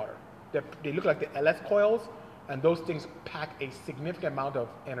ignite water. They look like the LS coils, and those things pack a significant amount of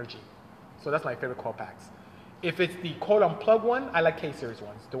energy. So that's my favorite coil packs. If it's the coil on plug one, I like K-Series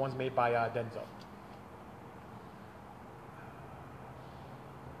ones, the ones made by Denso.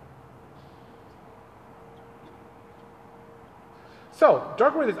 So,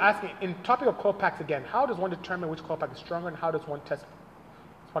 Darkwood is asking, in topic of coil packs again, how does one determine which coil pack is stronger, and how does one test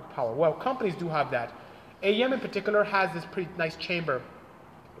spark power? Well, companies do have that. AEM in particular has this pretty nice chamber,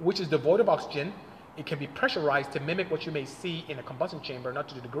 which is devoid of oxygen. It can be pressurized to mimic what you may see in a combustion chamber, not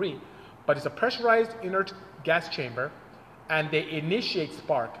to the degree, but it's a pressurized inert gas chamber, and they initiate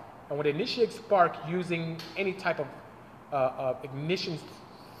spark. And when they initiate spark using any type of ignition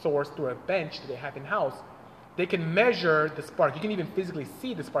source through a bench that they have in-house, they can measure the spark. You can even physically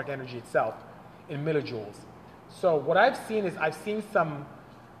see the spark energy itself in millijoules. So what I've seen is I've seen some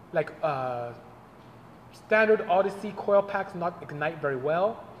like Standard Odyssey coil packs not ignite very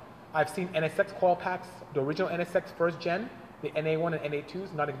well. I've seen NSX coil packs, the original NSX first gen, the NA1 and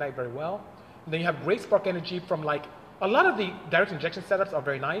NA2s not ignite very well. And then you have great spark energy from like, a lot of the direct injection setups are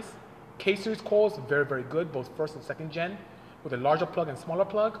very nice. K-series coils, very, very good, both first and second gen, with a larger plug and smaller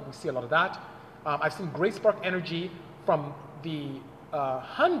plug. We see a lot of that. I've seen great spark energy from the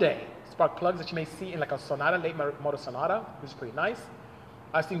Hyundai spark plugs that you may see in like a Sonata, late model Sonata, which is pretty nice.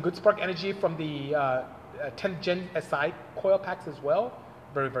 I've seen good spark energy from the 10th gen SI coil packs as well.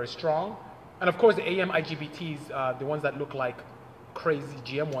 Very, very strong. And of course the AM IGBTs, the ones that look like crazy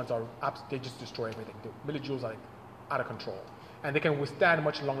GM ones, they just destroy everything. The millijoules are like out of control. And they can withstand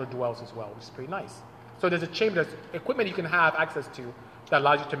much longer dwells as well, which is pretty nice. So there's a chamber, there's equipment you can have access to that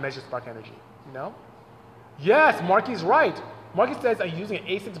allows you to measure spark energy, you know? Yes, Marky's right. Marky says, are you using an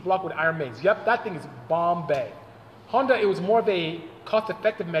A6 block with iron mains? Yep, that thing is Bombay. Honda, it was more of a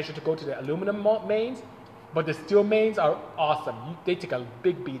cost-effective measure to go to the aluminum mains, but the steel mains are awesome. They take a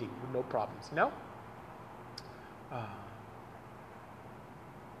big beating with no problems, you know?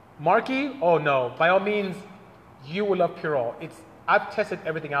 Marky, oh no, by all means, you will love Purell. I've tested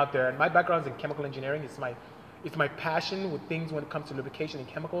everything out there, and my background is in chemical engineering. It's my passion with things when it comes to lubrication and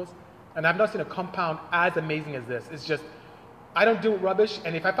chemicals, and I've not seen a compound as amazing as this. It's just, I don't do rubbish,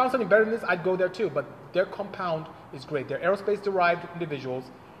 and if I found something better than this, I'd go there too, but their compound is great. They're aerospace-derived individuals,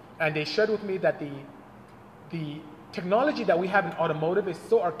 and they shared with me that the technology that we have in automotive is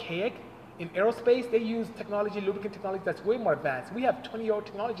so archaic. In aerospace, they use technology, lubricant technology that's way more advanced. We have 20-year-old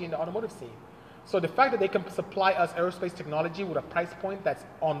technology in the automotive scene. So the fact that they can supply us aerospace technology with a price point that's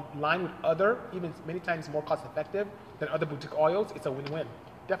on line with other, even many times more cost-effective than other boutique oils, it's a win-win,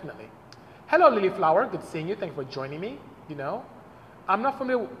 definitely. Hello, Lily Flower. Good seeing you. Thank you for joining me. You know, I'm not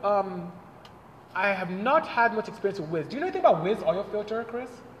familiar. I have not had much experience with Wiz. Do you know anything about Wiz oil filter, Chris?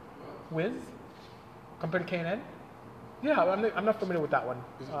 Wiz, compared to K&N? Yeah, I'm not familiar with that one.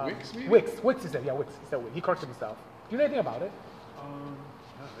 Is it Wix, maybe? Wix, he said. Yeah, Wix. He said Wix. He corrected himself. Do you know anything about it?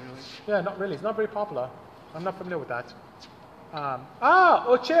 Not really. Yeah, not really. It's not very popular. I'm not familiar with that.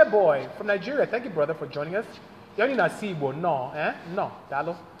 Oche Boy from Nigeria. Thank you, brother, for joining us. Yani nasibo no, eh? No,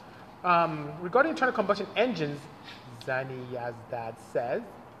 dalo. Regarding internal combustion engines, Zani Yazdad says,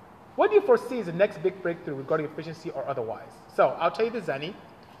 what do you foresee as the next big breakthrough regarding efficiency or otherwise? So I'll tell you this, Zani,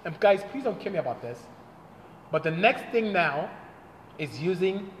 and guys, please don't kill me about this, but the next thing now is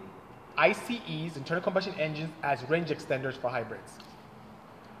using ICEs, internal combustion engines, as range extenders for hybrids.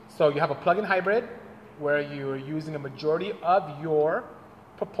 So you have a plug-in hybrid where you're using a majority of your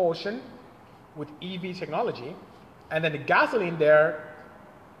propulsion with EV technology, and then the gasoline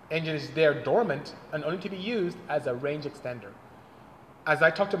engine is there dormant and only to be used as a range extender. As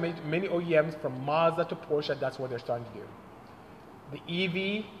I talked to many OEMs from Mazda to Porsche, that's what they're starting to do. The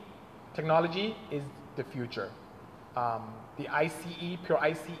EV technology is the future. The ICE, pure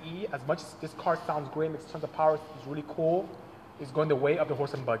ICE, as much as this car sounds great, makes tons of power, it's really cool, is going the way of the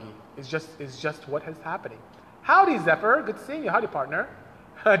horse and buggy. It's just what is happening. Howdy, Zephyr. Good seeing you. Howdy, partner.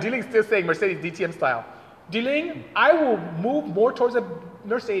 D-Ling's still saying Mercedes DTM style. D-Ling, I will move more towards a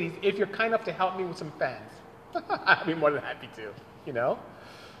Mercedes if you're kind enough to help me with some fans. I'd be more than happy to, you know?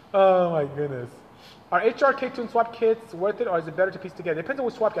 Oh my goodness. Are HR K-Tune swap kits worth it, or is it better to piece together? Depends on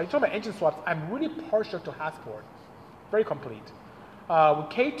which swap kit. You're talking about engine swaps. I'm really partial to Hasport. Very complete. With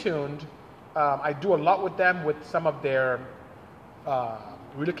K-Tuned, I do a lot with them with some of their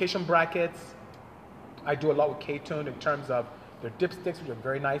relocation brackets. I do a lot with K-Tuned in terms of their dipsticks, which are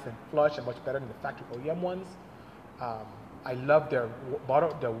very nice and flush and much better than the factory OEM ones. I love their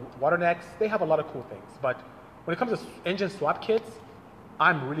water necks. They have a lot of cool things. But when it comes to engine swap kits,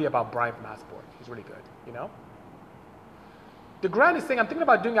 I'm really about Brian from Hasport. He's really good, you know? The Grand is saying, I'm thinking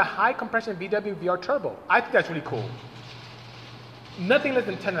about doing a high compression VW VR turbo. I think that's really cool. Nothing less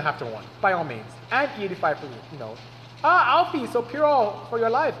than 10.5 to 1, by all means. And E85 for you, you know. Alfie, so Purell for your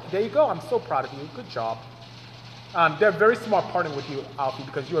life. There you go. I'm so proud of you. Good job. They're very smart partnering with you, Alfie,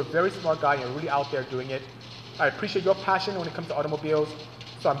 because you're a very smart guy and you're really out there doing it. I appreciate your passion when it comes to automobiles.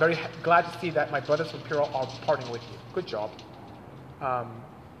 So I'm very glad to see that my brothers from Purell are partnering with you. Good job.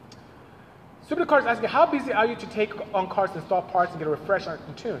 Supercar is asking, how busy are you to take on cars, install parts, and get a refresh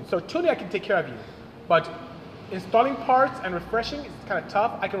and tune? So tuning, I can take care of you. But installing parts and refreshing is kind of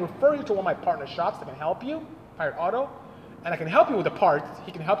tough. I can refer you to one of my partner shops that can help you, Pirate Auto, and I can help you with the parts.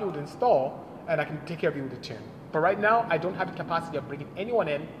 He can help you with the install, and I can take care of you with the tune. But right now, I don't have the capacity of bringing anyone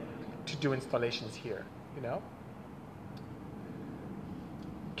in to do installations here, you know?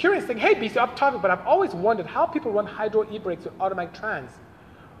 Curious saying, hey, BC, off topic, but I've always wondered how people run hydro e-brakes with automatic trans.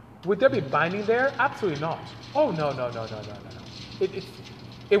 Would there be binding there? Absolutely not. Oh, no.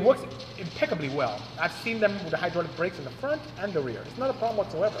 It works impeccably well. I've seen them with the hydraulic brakes in the front and the rear. It's not a problem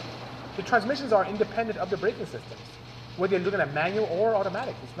whatsoever. The transmissions are independent of the braking systems, whether you're looking at manual or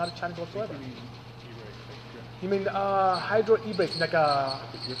automatic. It's not a challenge whatsoever. You mean hydro e-brakes, like a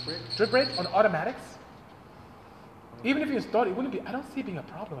drip brake on automatics? Even if you install it, it wouldn't be. I don't see it being a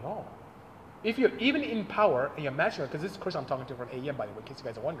problem at all. If you're even in power and you're matching it, because this is Chris I'm talking to from AEM, by the way, in case you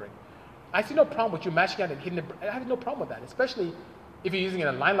guys are wondering. I see no problem with you matching it and hitting the. I have no problem with that, especially if you're using it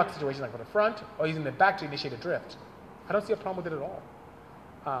in a line lock situation like for the front or using the back to initiate a drift. I don't see a problem with it at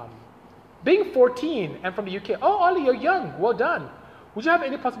all. Being 14 and from the UK, oh, Ollie, you're young. Well done. Would you have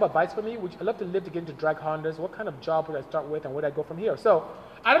any possible advice for me? I'd love to live to get into drag Hondas. What kind of job would I start with and where would I go from here? So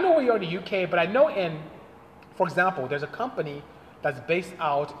I don't know where you are in the UK, but I know for example, there's a company that's based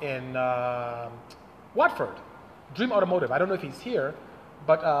out in Watford, Dream Automotive. I don't know if he's here,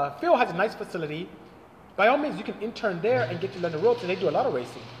 but Phil has a nice facility. By all means, you can intern there and get to learn the ropes, and they do a lot of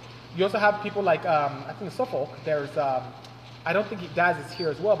racing. You also have people like, I think in Suffolk, there's, I don't think Daz is here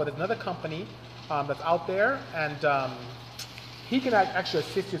as well, but there's another company that's out there, and he can actually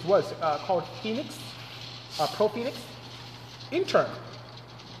assist you as well. It's called Phoenix, Pro Phoenix. Intern.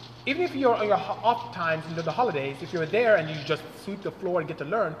 Even if you're on your off times into the holidays, if you're there and you just sweep the floor and get to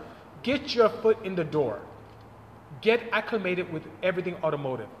learn, get your foot in the door. Get acclimated with everything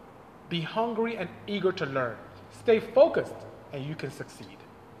automotive. Be hungry and eager to learn. Stay focused and you can succeed.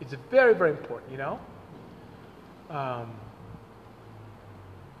 It's very, very important, you know?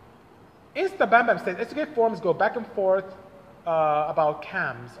 Insta Bam Bam says, Instagram forums go back and forth about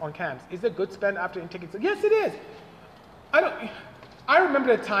cams. Is it good spend after intake? Yes, it is. I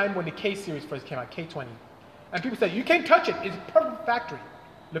remember the time when the K series first came out, K20, and people said, you can't touch it, it's perfect factory.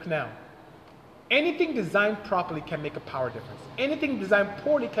 Look now. Anything designed properly can make a power difference. Anything designed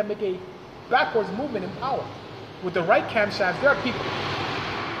poorly can make a backwards movement in power. With the right camshafts, there are people.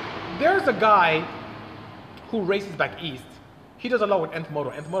 There's a guy who races back east. He does a lot with Nth Moto.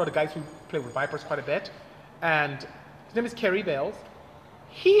 Nth Moto, the guys who play with Vipers quite a bit. And his name is Kerry Bales.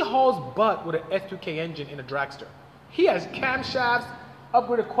 He hauls butt with an S2K engine in a dragster. He has camshafts,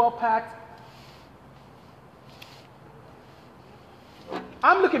 upgraded coil packs.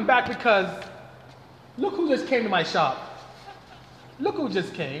 I'm looking back because look who just came to my shop. Look who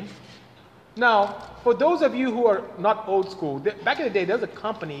just came. Now, for those of you who are not old school, back in the day, there was a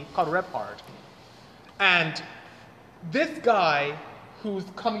company called RevHard. And this guy who's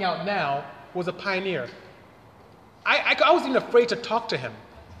coming out now was a pioneer. I was even afraid to talk to him.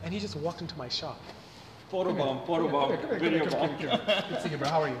 And he just walked into my shop. Photobomb, video bomb. Good to see you, bro.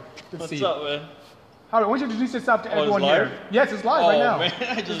 How are you? Good to see you. What's up, man? How are you? Why don't you introduce yourself to everyone live? here? Yes, it's live right now. Man,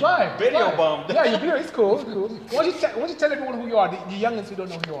 I just it's live. video it's live. bombed. Yeah, your video is cool. It's cool. Why don't you tell everyone who you are, the youngins who don't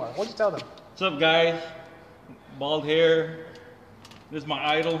know who you are? Why don't you tell them? What's up, guys? Bald hair. This is my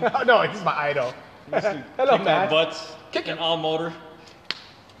idol. No, this is my idol. Hello, Kick our Matt. butts. Kick an it. all motor.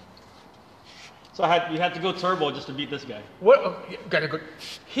 So you had to go turbo just to beat this guy. What? Gotta go.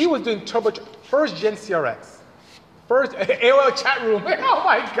 He was doing turbo first gen CRX. First AOL chat room. Oh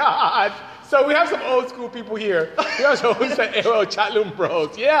my God. So we have some old school people here. We also said AOL chat room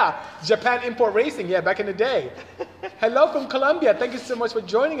bros. Yeah. Japan Import Racing. Yeah, back in the day. Hello from Colombia. Thank you so much for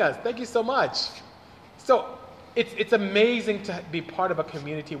joining us. Thank you so much. So it's amazing to be part of a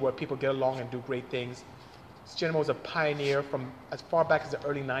community where people get along and do great things. This gentleman was a pioneer from as far back as the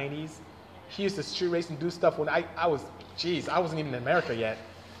early 90s. He used to street race and do stuff when I wasn't even in America yet.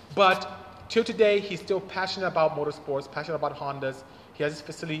 But till today, he's still passionate about motorsports, passionate about Hondas. He has his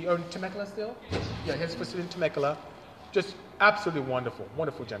facility in Temecula still? Yeah, he has his facility in Temecula. Just absolutely wonderful,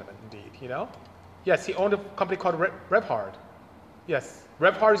 wonderful gentleman indeed, you know? Yes, he owned a company called RevHard. Yes,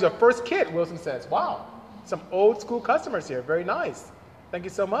 RevHard is your first kit, Wilson says. Wow, some old school customers here, very nice. Thank you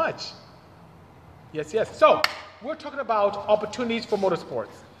so much. Yes, yes. So, we're talking about opportunities for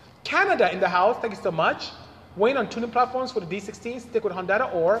motorsports. Canada in the house, thank you so much. Weighing on tuning platforms for the D16, stick with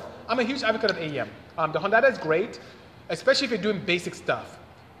Hondata or, I'm a huge advocate of AEM. The Hondata is great, especially if you're doing basic stuff.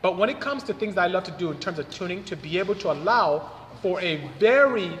 But when it comes to things that I love to do in terms of tuning, to be able to allow for a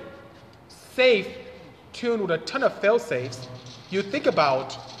very safe tune with a ton of fail-safes, you think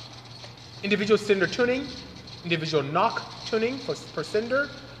about individual cylinder tuning, individual knock tuning per cylinder,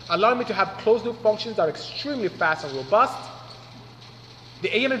 allowing me to have closed-loop functions that are extremely fast and robust. The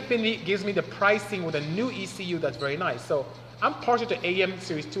AEM Infinity gives me the pricing with a new ECU that's very nice. So I'm partial to AEM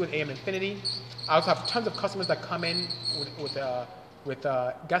Series 2 and AEM Infinity. I also have tons of customers that come in with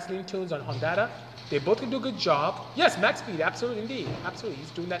gasoline tunes on Hondata. They both can do a good job. Yes, max speed, absolutely, indeed. Absolutely,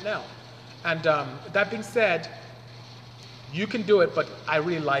 he's doing that now. And that being said, you can do it, but I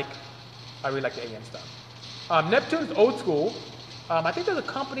really like the AEM stuff. Neptune's old school. I think there's a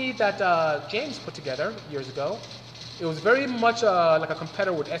company that James put together years ago. It was very much like a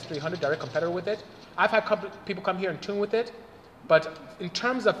competitor with S300, direct competitor with it. I've had people come here and tune with it, but in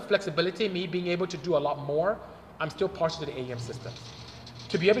terms of flexibility, me being able to do a lot more, I'm still partial to the AEM systems.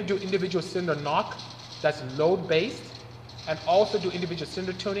 To be able to do individual cylinder knock, that's load-based, and also do individual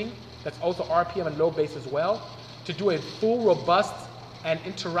cylinder tuning, that's also RPM and load-based as well. To do a full, robust, and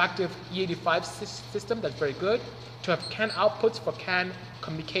interactive E85 system, that's very good. To have CAN outputs for CAN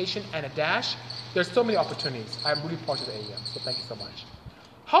communication and a dash. There's so many opportunities. I'm really partial to AEM, so thank you so much.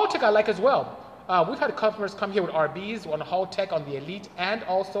 Haltech I like as well. We've had customers come here with RBs on Haltech, on the Elite, and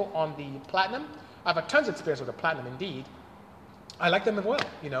also on the Platinum. I've had tons of experience with the Platinum, indeed. I like them as well,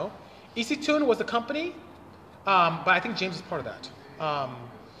 you know. EC-Tune was the company, but I think James is part of that.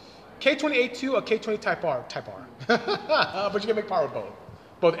 K20A2 or K20 Type R. But you can make power with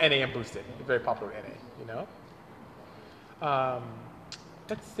both NA and boosted. It's very popular with NA, you know.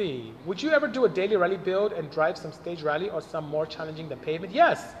 Let's see. Would you ever do a daily rally build and drive some stage rally or some more challenging than pavement?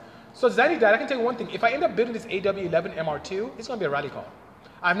 Yes. So Zanny Dad, I can tell you one thing. If I end up building this AW11 MR2, it's going to be a rally car.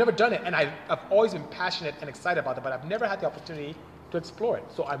 I've never done it, and I've always been passionate and excited about it, but I've never had the opportunity to explore it.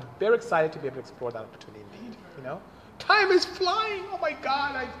 So I'm very excited to be able to explore that opportunity indeed, you know. Time is flying. Oh my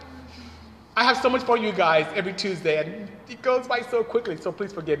God. I have so much for you guys every Tuesday, and it goes by so quickly, so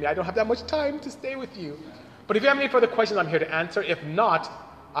please forgive me. I don't have that much time to stay with you. But if you have any further questions, I'm here to answer. If not,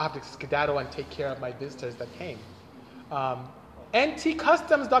 I'll have to skedaddle and take care of my visitors that came.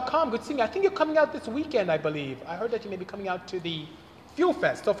 ntcustoms.com, good seeing you. I think you're coming out this weekend, I believe. I heard that you may be coming out to the Fuel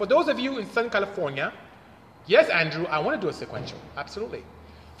Fest. So for those of you in Southern California, yes, Andrew, I want to do a sequential, absolutely.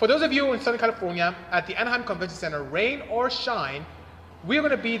 For those of you in Southern California, at the Anaheim Convention Center, rain or shine, we're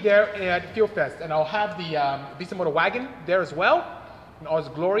going to be there at Fuel Fest, and I'll have the Bisimoto wagon there as well, in all its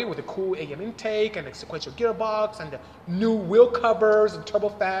glory, with the cool AM intake and the sequential gearbox and the new wheel covers and turbo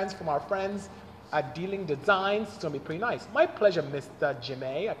fans from our friends at Dealing Designs. It's going to be pretty nice. My pleasure, Mr.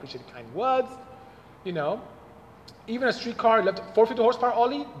 Jimmy. I appreciate the kind words. You know, even a streetcar left 450 horsepower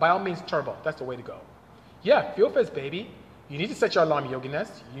Ollie, by all means turbo. That's the way to go. Yeah, Fuel Fest, baby. You need to set your alarm, Yogi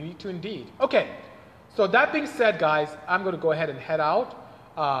Nest. You need to indeed. Okay. So that being said, guys, I'm going to go ahead and head out.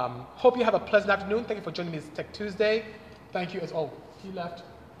 Hope you have a pleasant afternoon. Thank you for joining me this Tech Tuesday. Thank you as oh, he left.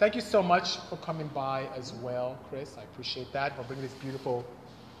 Thank you so much for coming by as well, Chris. I appreciate that, for bringing this beautiful,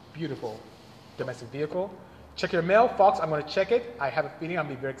 beautiful domestic vehicle. Check your mail, Fox. I'm going to check it. I have a feeling I'm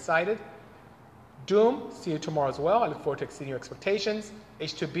going to be very excited. Doom, see you tomorrow as well. I look forward to exceeding your expectations.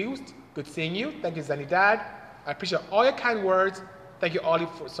 H2 Boost, good seeing you. Thank you, Zanny Dad. I appreciate all your kind words. Thank you, Ollie,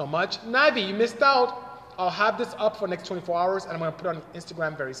 for so much. Navi, you missed out. I'll have this up for the next 24 hours, and I'm going to put it on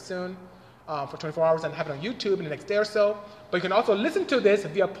Instagram very soon for 24 hours and have it on YouTube in the next day or so. But you can also listen to this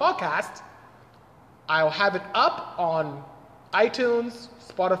via podcast. I'll have it up on iTunes,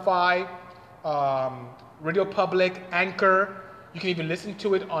 Spotify, Radio Public, Anchor. You can even listen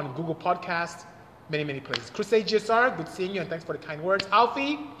to it on Google Podcasts, many, many places. Crusade GSR, good seeing you, and thanks for the kind words.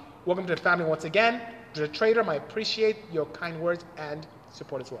 Alfie, welcome to the family once again. The Trader, I appreciate your kind words and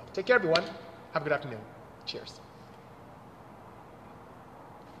support as well. Take care, everyone. Have a good afternoon. Cheers.